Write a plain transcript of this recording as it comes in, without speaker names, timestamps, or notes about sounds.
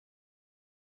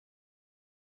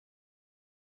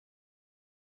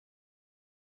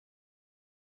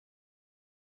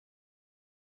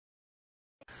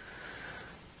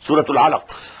Surah Alaq.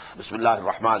 Bismillahir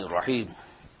Rahmanir Rahim.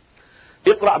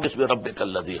 اقرأ باسم ربك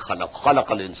الذي خلق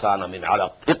خلق الإنسان من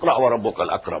علق اقرأ وربك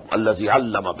الأكرم الذي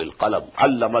علم بالقلم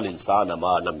علم الإنسان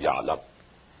ما لم يعلم.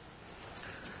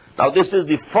 Now this is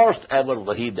the first ever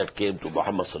wahi that came to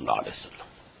Muhammad sallallahu alaihi wasallam.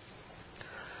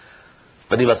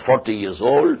 When he was 40 years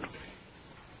old,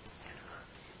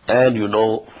 and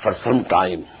for some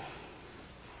time,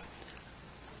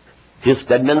 his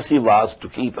tendency was to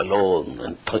keep alone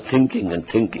and thinking and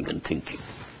thinking and thinking.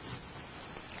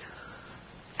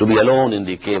 To be alone in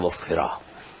the cave of Hira.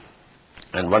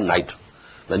 And one night,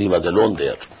 when he was alone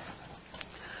there,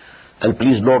 and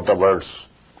please note the words,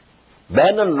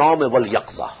 Bain al-Nawm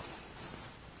wal-Yaqza.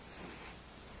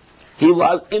 He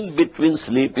was in between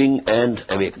sleeping and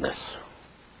awakeness.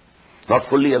 Not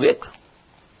fully awake,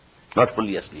 not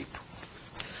fully asleep.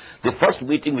 The first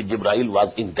meeting with Jibreel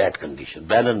was in that condition,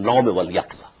 Bain al-Nawm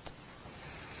wal-Yaqza.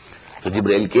 So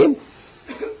Jibreel came,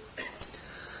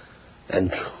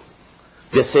 and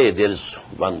they say there is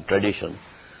one tradition.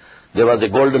 There was a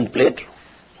golden plate.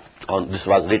 On this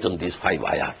was written these 5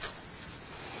 ayat.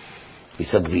 He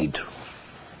said, read.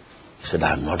 He said,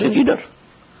 I am not a reader.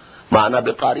 Ma'ana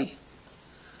biqari.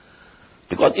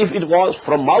 Because if it was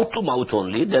from mouth to mouth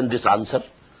only, then this answer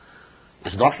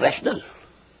is not rational.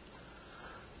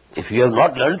 If you have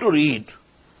not learned to read,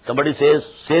 somebody says,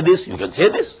 say this, you can say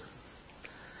this.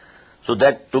 So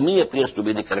that to me appears to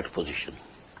be the correct position.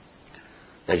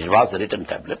 That it was a written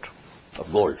tablet of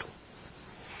gold.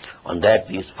 On that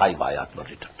these 5 ayat were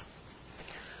written.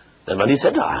 Then when he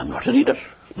said, I am not a reader,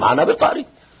 Ma'ana biqari.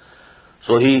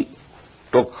 So he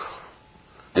took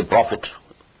the Prophet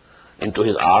into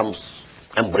his arms,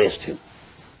 embraced him,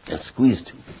 and squeezed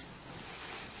him.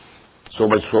 So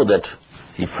much so that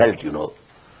he felt,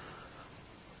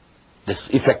 this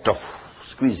effect of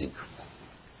squeezing.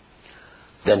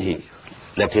 Then he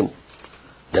let him,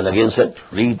 then again said,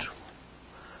 read.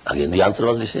 Again the answer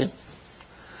was the same.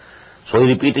 So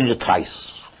he repeated it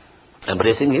thrice,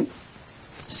 embracing him,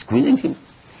 squeezing him,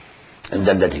 and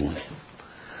then letting him.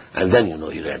 And then,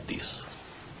 he read these.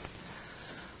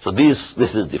 So this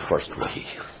is the first wahi.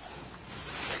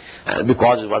 And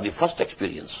because it was the first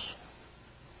experience,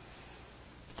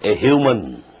 a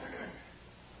human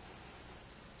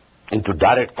into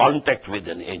direct contact with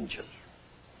an angel.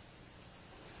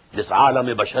 This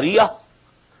alam-e-bashariyah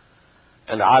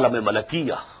and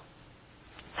alam-e-malakiyah,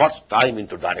 first time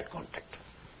into direct contact.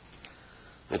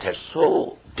 It had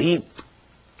so deep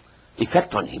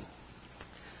effect on him.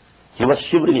 He was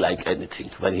shivering like anything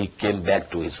when he came back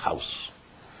to his house.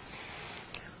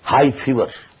 High fever,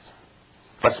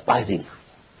 perspiring.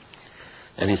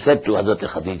 And he said to Hazrat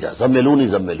Khadija, Zammiluni,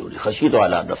 Zammiluni, khashitu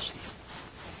ala nafsi.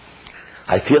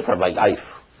 I fear for my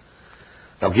life.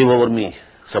 Now give over me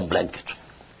some blanket.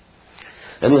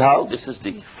 Anyhow, this is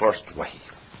the first wahi.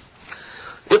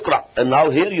 Iqra. And now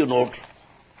here you note,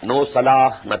 no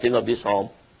salah, nothing of this form.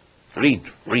 Read.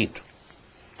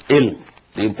 Ilm,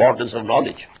 the importance of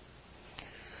knowledge.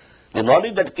 The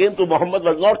knowledge that came to Muhammad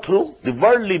was not through the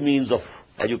worldly means of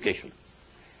education.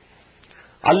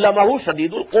 Allamahu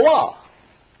shadidul quwa.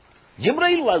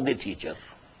 Jibreel was the teacher.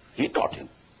 He taught him.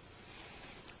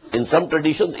 In some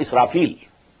traditions, Israfil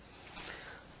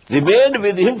remained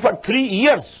with him for 3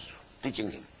 years,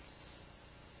 teaching him.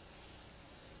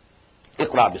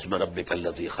 Iqra bismi rabbika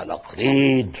alladhi khalaq.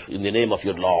 Read in the name of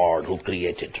your Lord who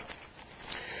created.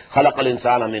 Khalaq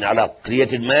al-insana min alaq.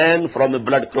 Created man from a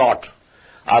blood clot.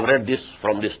 I've read this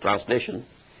from this translation,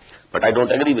 but I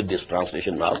don't agree with this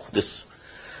translation now. This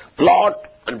clot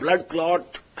and blood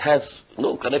clot has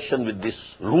no connection with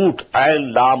this root,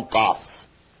 ayn, lam, kaf.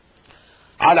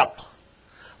 Alaq.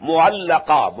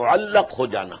 Mu'allaqa. Mu'allaq ho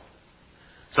jana.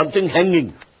 Something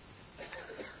hanging.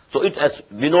 So it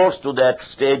denotes to that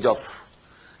stage of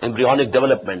embryonic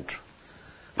development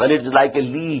when it is like a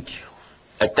leech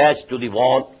attached to the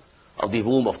wall of the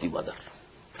womb of the mother.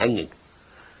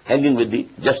 Hanging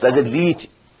with just as a leech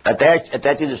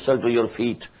attaches itself to your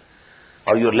feet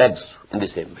or your legs in the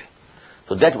same way.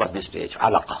 So that was the stage,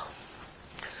 alaqa.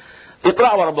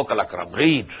 Iqra wa rabbuka al-akram.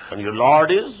 Read, and your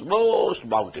Lord is most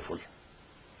bountiful.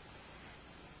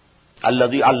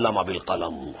 Alladhi allama bil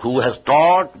qalam. Who has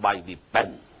taught by the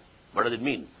pen. What does it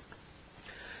mean?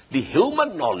 The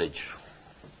human knowledge,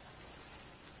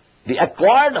 the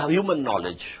acquired human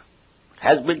knowledge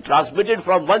has been transmitted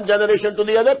from one generation to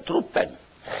the other through pen.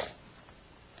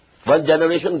 One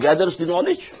generation gathers the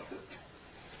knowledge,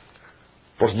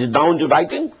 puts it down to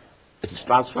writing, it is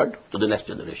transferred to the next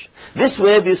generation. This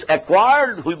way, this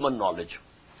acquired human knowledge,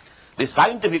 this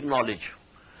scientific knowledge,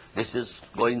 this is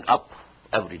going up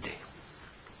every day.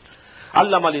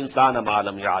 Allama al-insana ma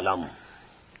lam ya'lam.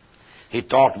 He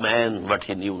taught man what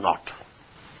he knew not.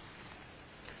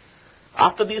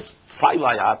 After these 5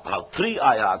 ayat, now 3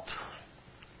 ayat,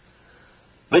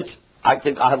 which I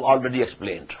think I have already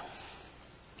explained.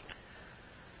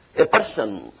 A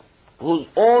person whose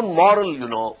own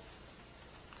moral,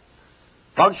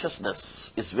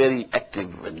 consciousness is very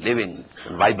active and living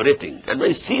and vibrating, and when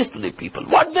he sees to the people,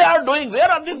 what they are doing,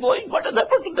 where are they going, what has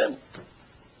happened to them?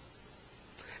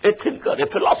 A thinker, a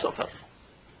philosopher.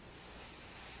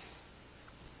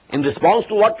 In response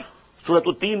to what Surah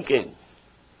Al-Teen came,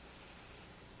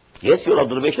 yes, your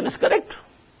observation is correct.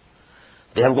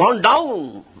 They have gone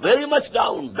down, very much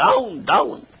down,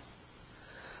 down.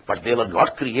 But they were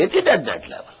not created at that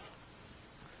level.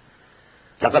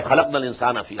 لَقَدْ خَلَقْنَا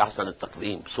الْإِنسَانَ فِي أَحْسَنِ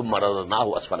التَّقْوِيمِ ثُمَّ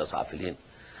رَدَدْنَاهُ أَسْفَلَ سَافِلِينَ.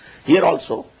 Here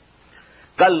also,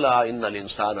 كَلَّا إِنَّ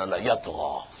الْإِنسَانَ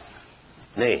لَيَطْغَى.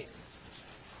 Nay,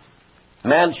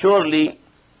 man surely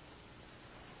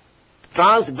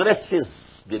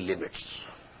transgresses the limits.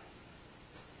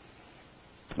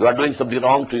 You are doing something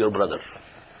wrong to your brother,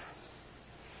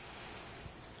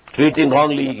 treating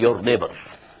wrongly your neighbor,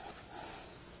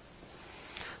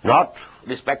 not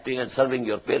respecting and serving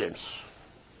your parents.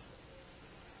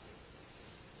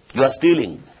 You are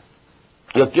stealing,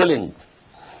 you are killing,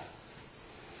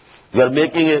 you are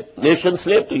making a nation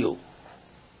slave to you.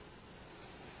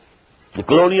 The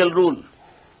colonial rule.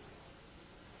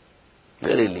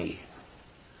 Verily,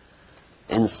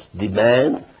 the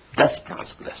man does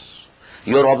transgress.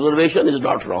 Your observation is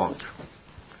not wrong.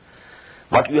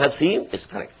 What you have seen is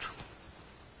correct.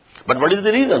 But what is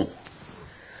the reason?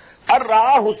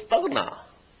 Ar-ra'ahu istaghna.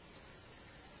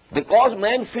 Because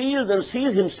man feels and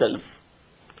sees himself,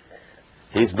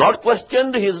 he is not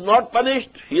questioned, he is not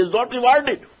punished, he is not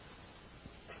rewarded.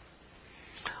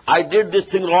 I did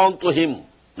this thing wrong to him,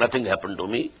 nothing happened to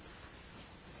me.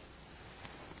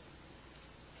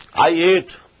 I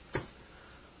ate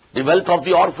the wealth of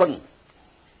the orphan,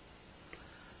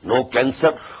 no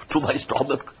cancer to my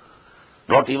stomach,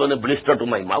 not even a blister to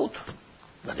my mouth,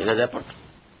 nothing has happened.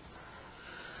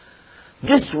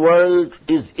 This world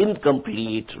is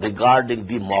incomplete regarding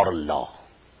the moral law.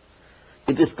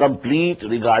 It is complete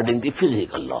regarding the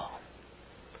physical law.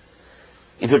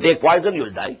 If you take poison, you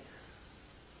will die.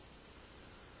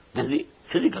 This is the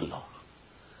physical law.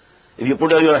 If you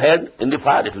put your head in the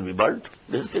fire, it will be burnt.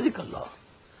 This is physical law.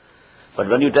 But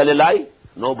when you tell a lie,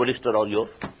 no blister on your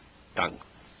tongue.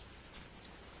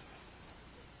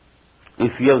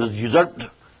 If you have usurped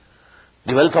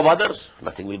the wealth of others,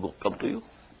 nothing will come to you.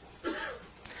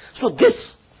 So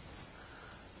this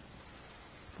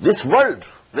world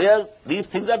where these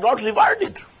things are not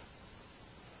rewarded,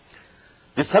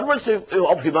 the servants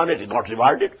of humanity not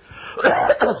rewarded,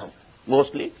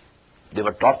 mostly they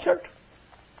were tortured.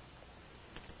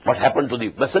 What happened to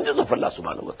the messengers of Allah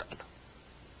subhanahu wa ta'ala?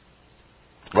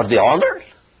 Were they honored?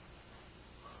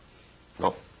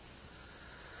 No.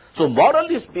 So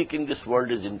morally speaking, this world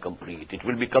is incomplete. It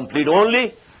will be complete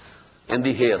only in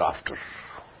the hereafter,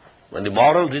 when the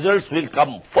moral results will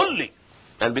come fully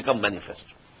and become manifest.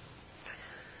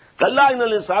 كَلَّا إِنَّ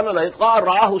الْإِنسَانَ لَيَطْغَى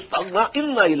رَآهُ اسْتَغْنَىٰ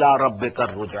إِنَّ إِلَىٰ رَبِّكَ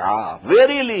الرُّجْعَىٰ.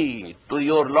 Verily, to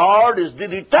your Lord is the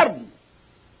return.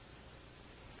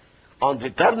 On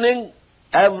returning,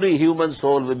 every human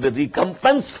soul will be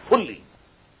recompensed fully.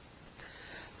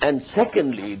 And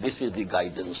secondly, this is the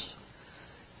guidance.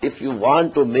 If you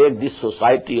want to make this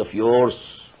society of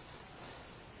yours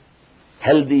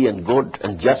healthy and good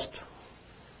and just,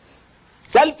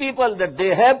 tell people that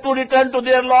they have to return to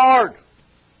their Lord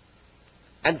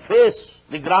and face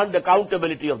the grand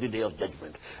accountability of the Day of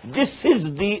Judgment. This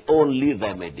is the only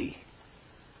remedy.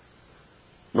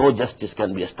 No justice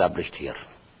can be established here.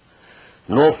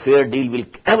 No fair deal will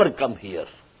ever come here.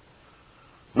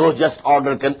 No just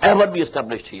order can ever be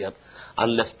established here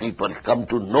unless people come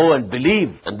to know and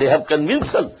believe, and they have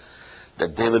conviction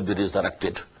that they will be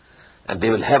resurrected and they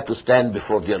will have to stand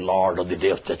before their Lord on the Day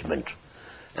of Judgment.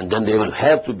 And then they will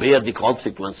have to bear the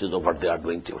consequences of what they are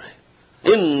doing today.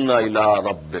 Inna ila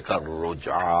rabbika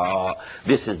ruj'a.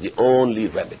 This is the only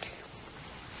remedy.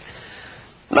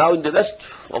 Now in the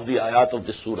rest of the ayat of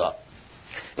this surah,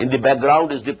 in the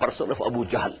background is the person of Abu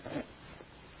Jahl.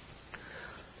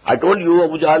 I told you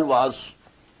Abu Jahl was,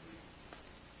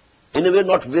 in a way,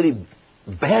 not very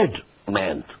bad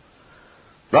man,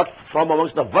 not from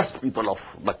amongst the worst people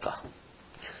of Mecca.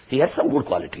 He had some good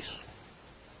qualities.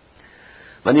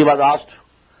 When he was asked,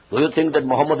 do you think that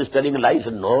Muhammad is telling lies? He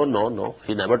said, no,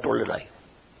 he never told a lie.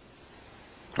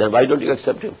 Then why don't you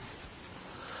accept him?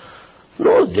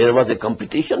 No, there was a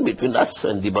competition between us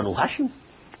and the Banu Hashim.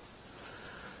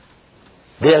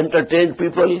 They entertained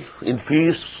people in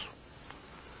feasts.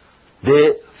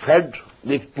 They fed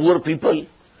the poor people.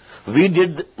 We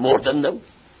did more than them.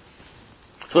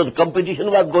 So the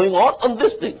competition was going on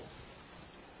this thing.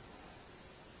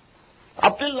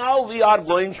 Up till now, we are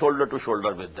going shoulder to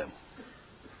shoulder with them.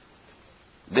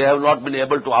 They have not been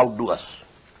able to outdo us.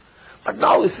 But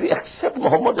now if we accept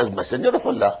Muhammad as messenger of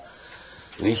Allah,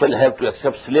 we shall have to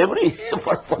accept slavery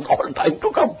for all time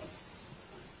to come.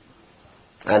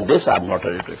 And this I am not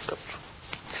ready to accept.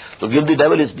 So give the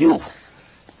devil his due.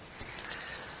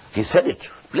 He said it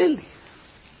plainly.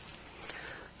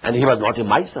 And he was not a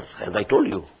miser, as I told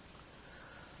you.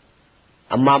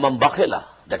 Amma man bakhila,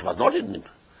 that was not in him.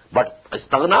 But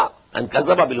istaghna and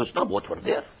kazaba bil husna, both were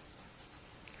there.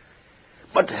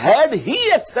 But had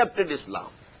he accepted Islam,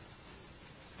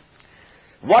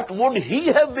 what would he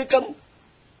have become?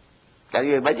 Can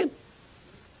you imagine?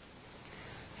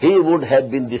 He would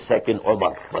have been the second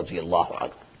Umar, radiallahu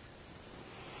anhu.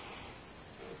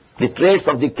 The traits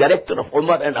of the character of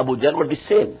Umar and Abu Jahl were the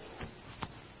same.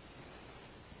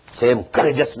 Same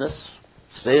courageousness,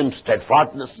 same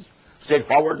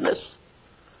straightforwardness.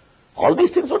 All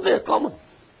these things were there common.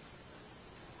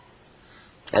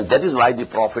 And that is why the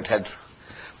Prophet had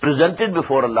presented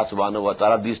before Allah subhanahu wa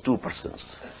ta'ala these two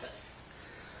persons.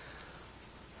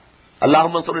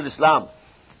 Allahumma ansur al-Islam.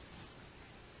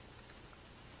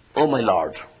 Oh my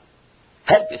Lord,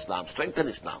 help Islam, strengthen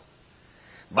Islam.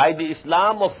 By the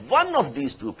Islam of one of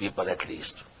these two people at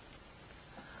least.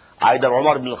 Either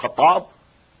Umar ibn al-Khattab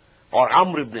or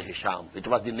Amr ibn Hisham, which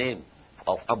was the name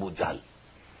of Abu Jahl.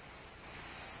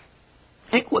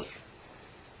 Equal.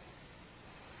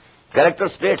 Character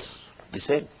states the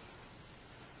same.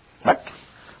 But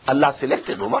Allah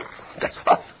selected Umar, that's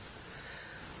why.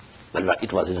 But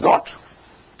it was his lot,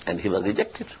 and he was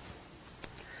rejected.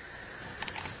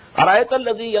 Arayat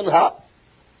alladhi yanha.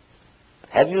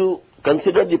 Have you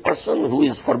considered the person who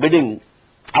is forbidding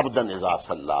abdan iza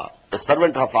salla, the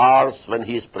servant of ours when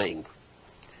he is praying?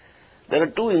 There are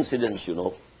two incidents,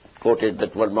 quoted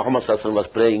that when Muhammad sallallahu alaihi wasallam was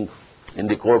praying in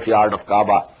the courtyard of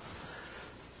Kaaba.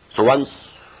 So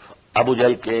once Abu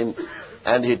Jahl came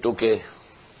and he took a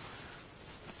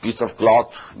piece of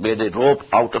cloth, made a rope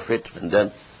out of it, and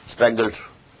then strangled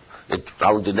it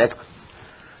round the neck,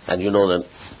 and then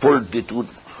pulled the two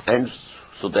ends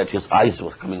so that his eyes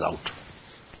were coming out.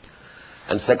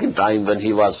 And second time when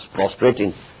he was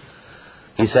prostrating,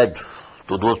 he said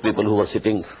to those people who were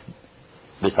sitting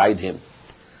beside him,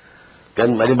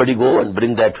 can anybody go and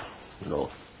bring that,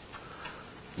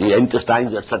 the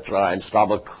intestines, etc., and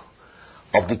stomach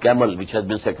of the camel which has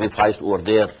been sacrificed over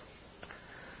there.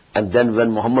 And then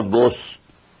when Muhammad goes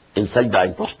in sajda,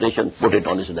 in prostration, put it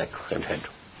on his neck and head.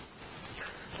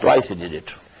 Twice he did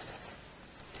it.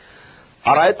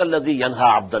 Arayat alladhi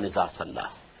yanha abdan iza salla.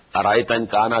 Arayat in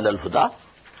kana al huda.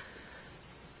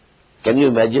 Can you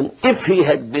imagine if he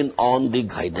had been on the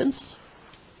guidance,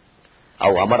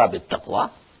 aw amara bit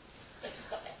taqwa,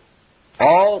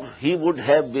 or he would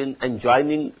have been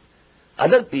enjoining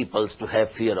other peoples to have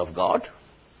fear of God,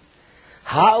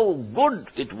 how good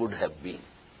it would have been.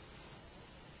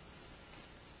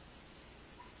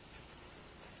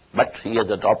 But he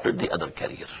has adopted the other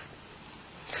career.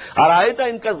 Arayta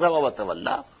in kazzaba wa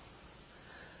tawalla.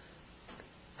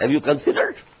 Have you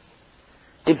considered?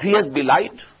 If he has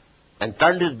belied and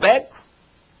turned his back,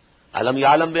 alam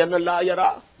ya'lam bi anna Allah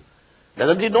yara.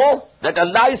 Doesn't he know that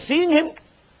Allah is seeing him?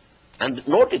 And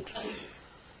note it.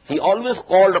 He always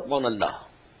called upon Allah.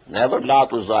 Never la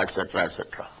tuzza, etc.,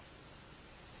 etc.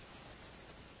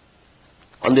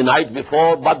 On the night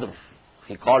before Badr,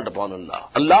 he called upon Allah.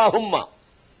 Allahumma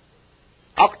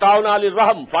aqta'una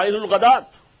lirrahm fa'ilul ghadat.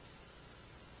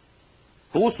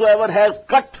 Whosoever has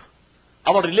cut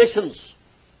our relations,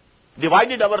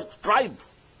 divided our tribe,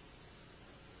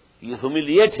 you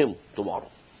humiliate him tomorrow.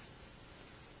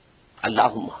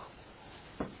 Allahumma.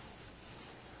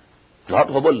 Not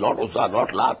Hubal, not Uzza,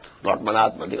 not Lat, not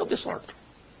Manat, nothing of this sort.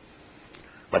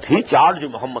 But he charged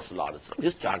Muhammad sallallahu alaihi wasallam.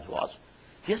 His charge was,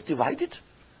 he has divided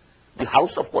the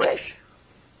house of Quraysh.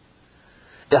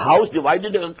 The house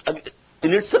divided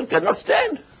in itself cannot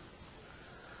stand.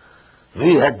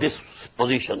 We had this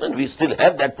position and we still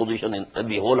have that position in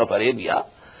the whole of Arabia.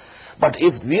 But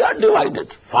if we are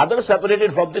divided, father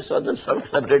separated from the son and son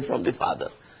separated from the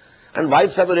father, and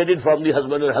wife separated from the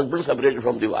husband and husband separated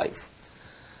from the wife,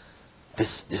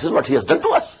 this is what he has done to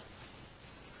us.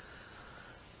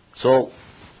 So,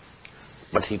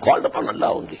 but he called upon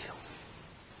Allah only.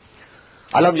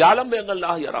 Alam ya'lam bi anna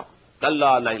Allah yara.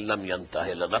 Kalla la illam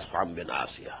yantahi la nasfa'an bin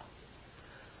asiya.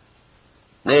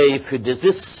 Nay, if he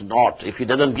desists not, if he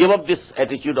doesn't give up this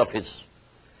attitude of his,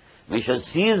 we shall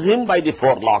seize him by the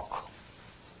forelock.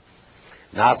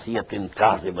 Nasiyatin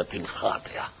kazibatin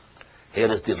khatiya.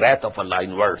 Here is the wrath of Allah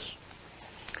in words.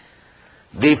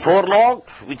 The forelock,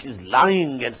 which is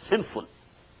lying and sinful.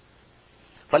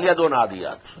 فَلْيَدُعْ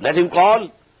نَادِيَاتٍ. Let him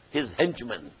call his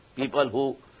henchmen, people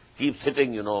who keep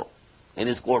sitting, in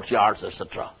his courtyards,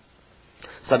 etc.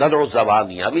 سَنَدْعُ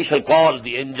الزَّبَانِيَ. We shall call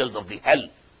the angels of the hell.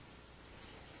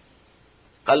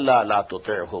 كَلَّا لَا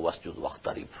تُطِعْهُ وَاسْجُدْ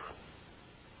وَاقْتَرِبْ.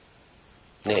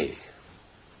 Nay.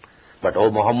 But,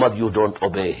 O Muhammad, you don't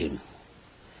obey him.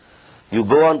 You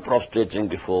go on prostrating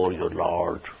before your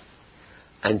Lord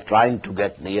and trying to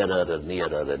get nearer and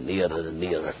nearer and nearer and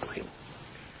nearer to him.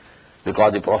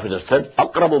 Because the Prophet has said,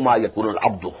 أَقْرَبُ مَا يَكُونُ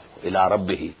الْعَبْدُ إِلَىٰ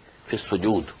رَبِّهِ فِي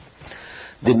السُّجُودِ.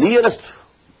 The nearest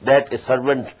that a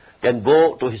servant can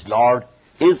go to his Lord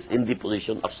is in the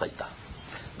position of sajda.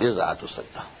 This is ayat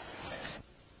sajda.